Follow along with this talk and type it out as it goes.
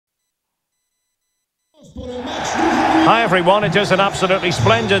Hi everyone, it is an absolutely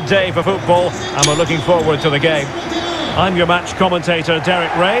splendid day for football and we're looking forward to the game. I'm your match commentator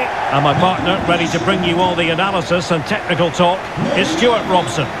Derek Ray and my partner ready to bring you all the analysis and technical talk is Stuart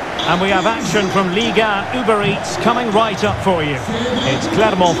Robson. And we have action from Liga Uber Eats coming right up for you. It's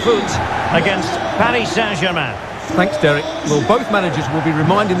Clermont Foot against Paris Saint-Germain. Thanks, Derek. Well, both managers will be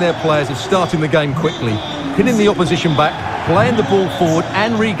reminding their players of starting the game quickly, pinning the opposition back, playing the ball forward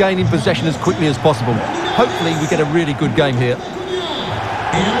and regaining possession as quickly as possible. Hopefully we get a really good game here.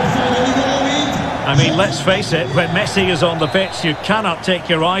 I mean, let's face it, when Messi is on the pitch, you cannot take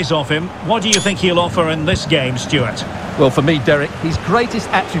your eyes off him. What do you think he'll offer in this game, Stuart? Well, for me, Derek, his greatest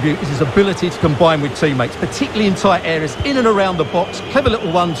attribute is his ability to combine with teammates, particularly in tight areas, in and around the box, clever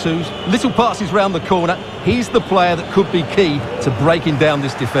little 1-2s, little passes round the corner. He's the player that could be key to breaking down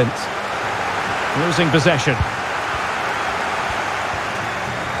this defence. Losing possession.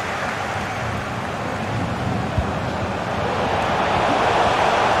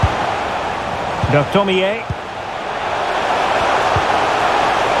 Bertomier.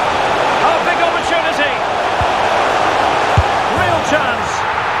 Oh, big opportunity. Real chance.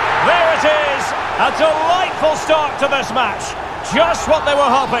 There it is. A delightful start to this match. Just what they were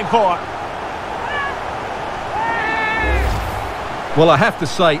hoping for. Well, I have to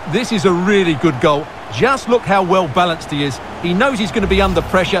say, this is a really good goal. Just look how well balanced he is. He knows he's going to be under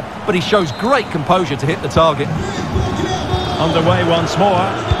pressure, but he shows great composure to hit the target. Underway once more,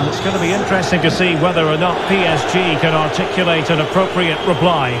 and it's going to be interesting to see whether or not PSG can articulate an appropriate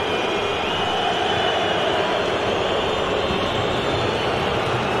reply.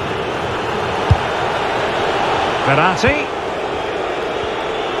 Verratti.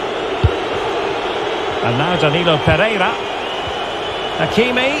 And now Danilo Pereira.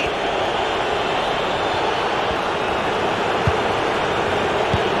 Hakimi.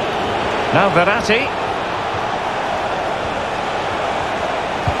 Now Verratti.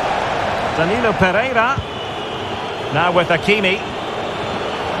 Danilo Pereira. Now with Hakimi.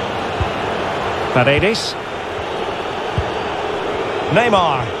 Paredes.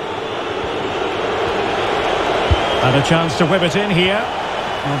 Neymar. And a chance to whip it in here.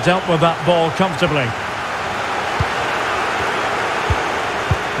 And dealt with that ball comfortably.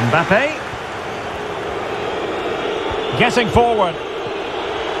 Mbappe. Getting forward.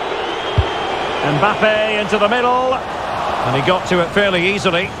 Mbappe into the middle. And he got to it fairly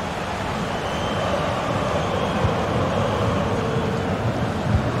easily.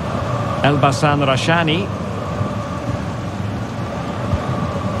 Elbasan Rashani.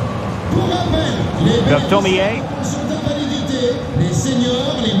 Bertomier.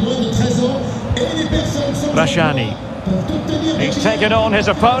 Rashani. He's taken on his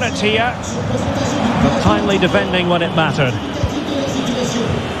opponent here, but timely defending when it mattered.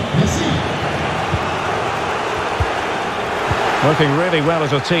 Working really well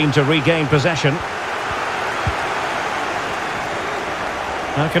as a team to regain possession.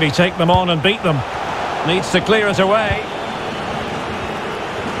 How can he take them on and beat them? Needs to clear it away.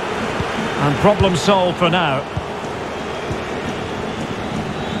 And problem solved for now.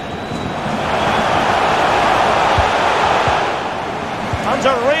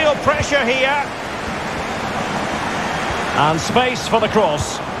 Under real pressure here. And space for the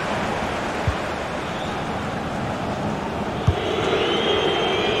cross.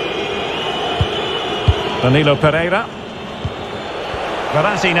 Danilo Pereira.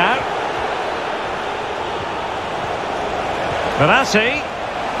 Verratti now. Verratti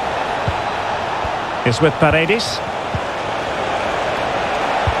is with Paredes.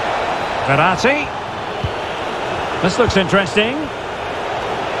 Verratti. This looks interesting.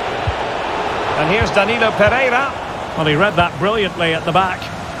 And here's Danilo Pereira. Well, he read that brilliantly at the back.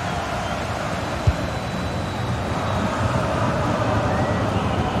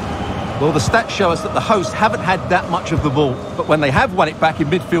 Well, the stats show us that the hosts haven't had that much of the ball, but when they have won it back in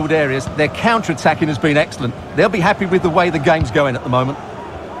midfield areas, their counter-attacking has been excellent. They'll be happy with the way the game's going at the moment.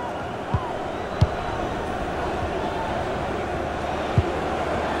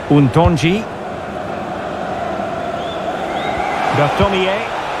 Untonji. Bertomier.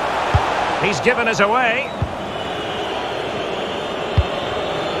 He's given us away.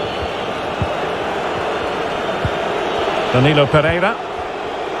 Danilo Pereira.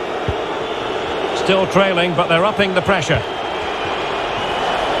 Still trailing, but they're upping the pressure.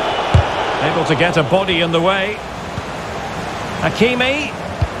 Able to get a body in the way. Hakimi.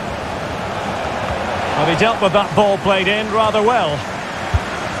 Well, he dealt with that ball played in rather well.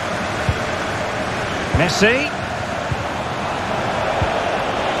 Messi.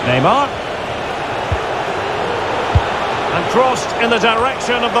 Neymar. And crossed in the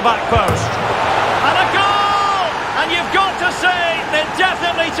direction of the back post. And a goal! must say, they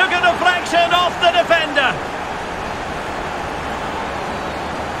definitely took a deflection off the defender.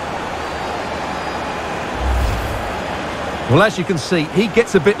 Well, as you can see, he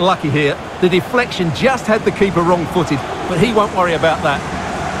gets a bit lucky here. The deflection just had the keeper wrong-footed, but he won't worry about that.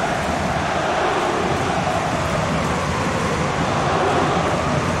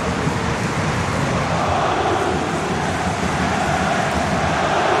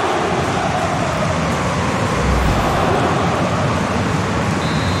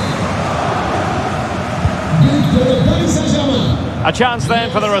 A chance then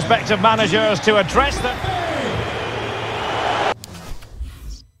for the respective managers to address them.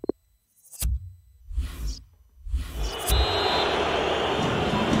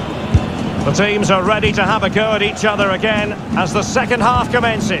 The teams are ready to have a go at each other again as the second half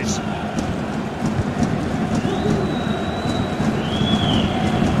commences.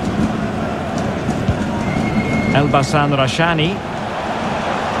 Elbasan Rashani.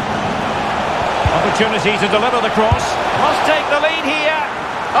 Opportunity to deliver the cross. Must take the lead here.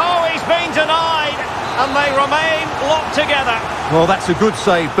 Oh, he's been denied. And they remain locked together. Well, that's a good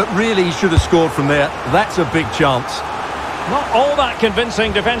save, but really he should have scored from there. That's a big chance. Not all that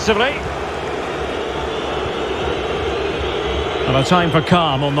convincing defensively. And a time for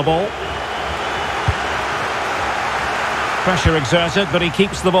calm on the ball. Pressure exerted, but he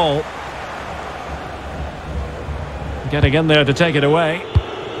keeps the ball. Getting in there to take it away.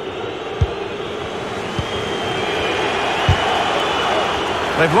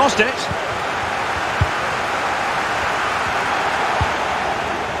 They've lost it.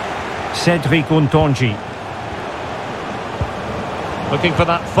 Cedric Untonji. Looking for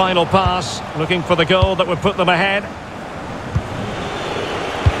that final pass. Looking for the goal that would put them ahead.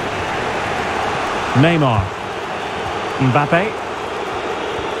 Neymar. Mbappe.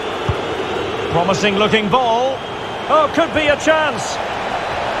 Promising looking ball. Oh, could be a chance.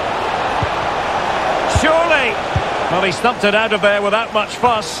 Surely. Well, he stumped it out of there without much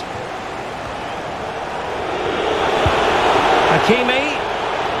fuss. Hakimi.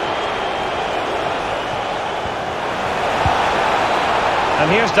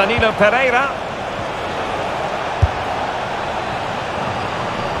 And here's Danilo Pereira.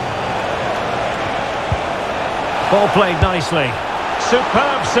 Ball played nicely.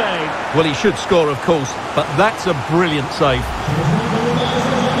 Superb save. Well, he should score, of course, but that's a brilliant save.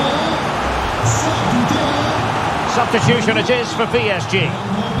 Substitution it is for PSG.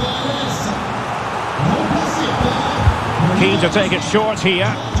 Keen to take it short here.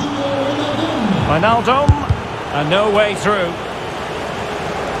 Wijnaldum, and no way through.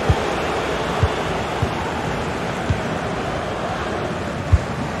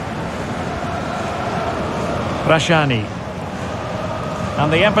 Rashani.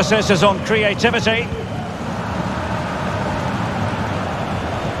 And the emphasis is on creativity.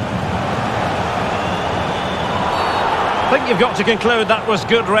 I think you've got to conclude that was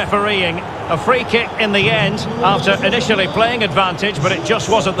good refereeing. A free kick in the end after initially playing advantage, but it just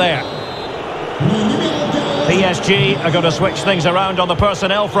wasn't there. PSG are going to switch things around on the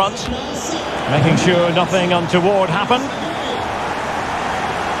personnel front, making sure nothing untoward happened.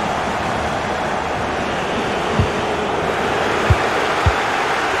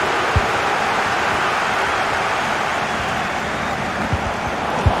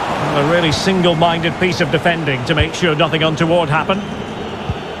 A really single-minded piece of defending to make sure nothing untoward happened.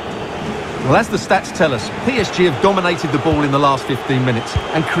 Well, as the stats tell us, PSG have dominated the ball in the last 15 minutes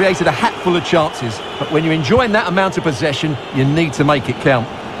and created a hatful of chances. But when you're enjoying that amount of possession, you need to make it count.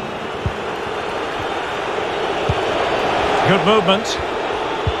 Good movement.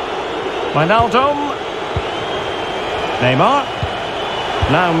 Wijnaldum. Neymar.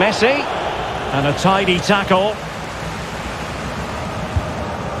 Now Messi. And a tidy tackle.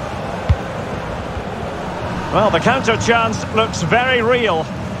 Well, the counter chance looks very real.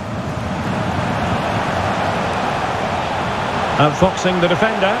 Outfoxing the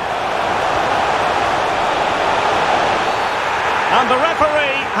defender. And the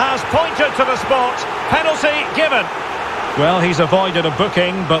referee has pointed to the spot. Penalty given. Well, he's avoided a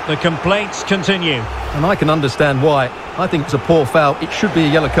booking, but the complaints continue. And I can understand why. I think it's a poor foul. It should be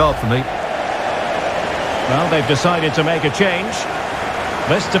a yellow card for me. Well, they've decided to make a change.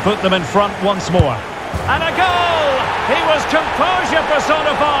 This to put them in front once more. And a goal! He was composure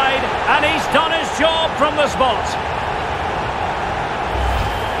personified, and he's done his job from the spot.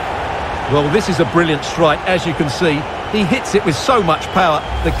 Well, this is a brilliant strike, as you can see. He hits it with so much power.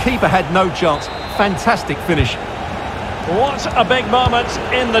 The keeper had no chance. Fantastic finish. What a big moment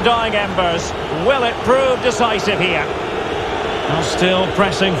in the dying embers. Will it prove decisive here? Well, still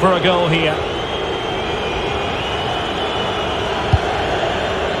pressing for a goal here.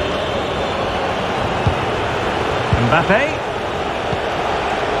 Mbappe.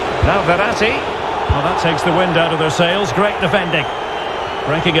 Now Verratti. Well, that takes the wind out of their sails. Great defending.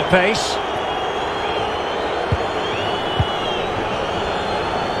 Breaking at pace.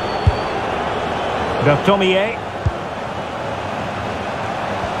 Bertomier.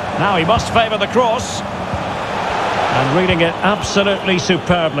 Now he must favour the cross. And reading it absolutely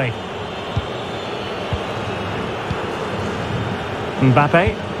superbly.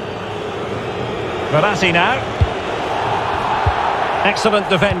 Mbappe. Verratti now. Excellent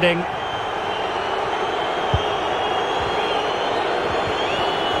defending.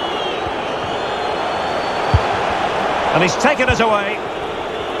 And he's taken it away.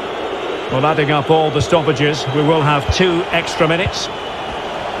 Well, adding up all the stoppages, we will have 2 extra minutes.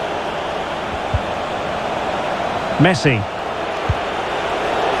 Messi.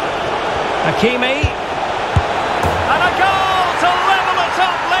 Hakimi. And a goal to level it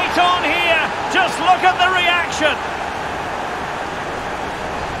up late on here. Just look at the reaction.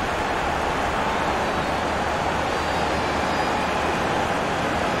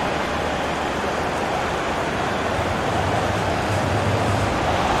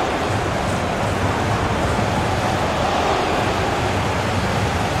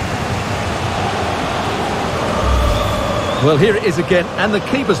 Well, here it is again, and the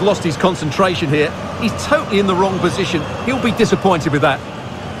keeper's lost his concentration here. He's totally in the wrong position. He'll be disappointed with that.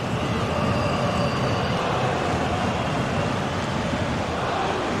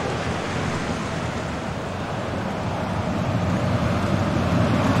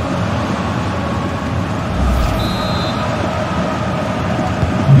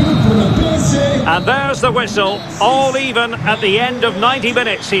 And there's the whistle, all even at the end of 90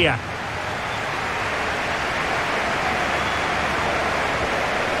 minutes here.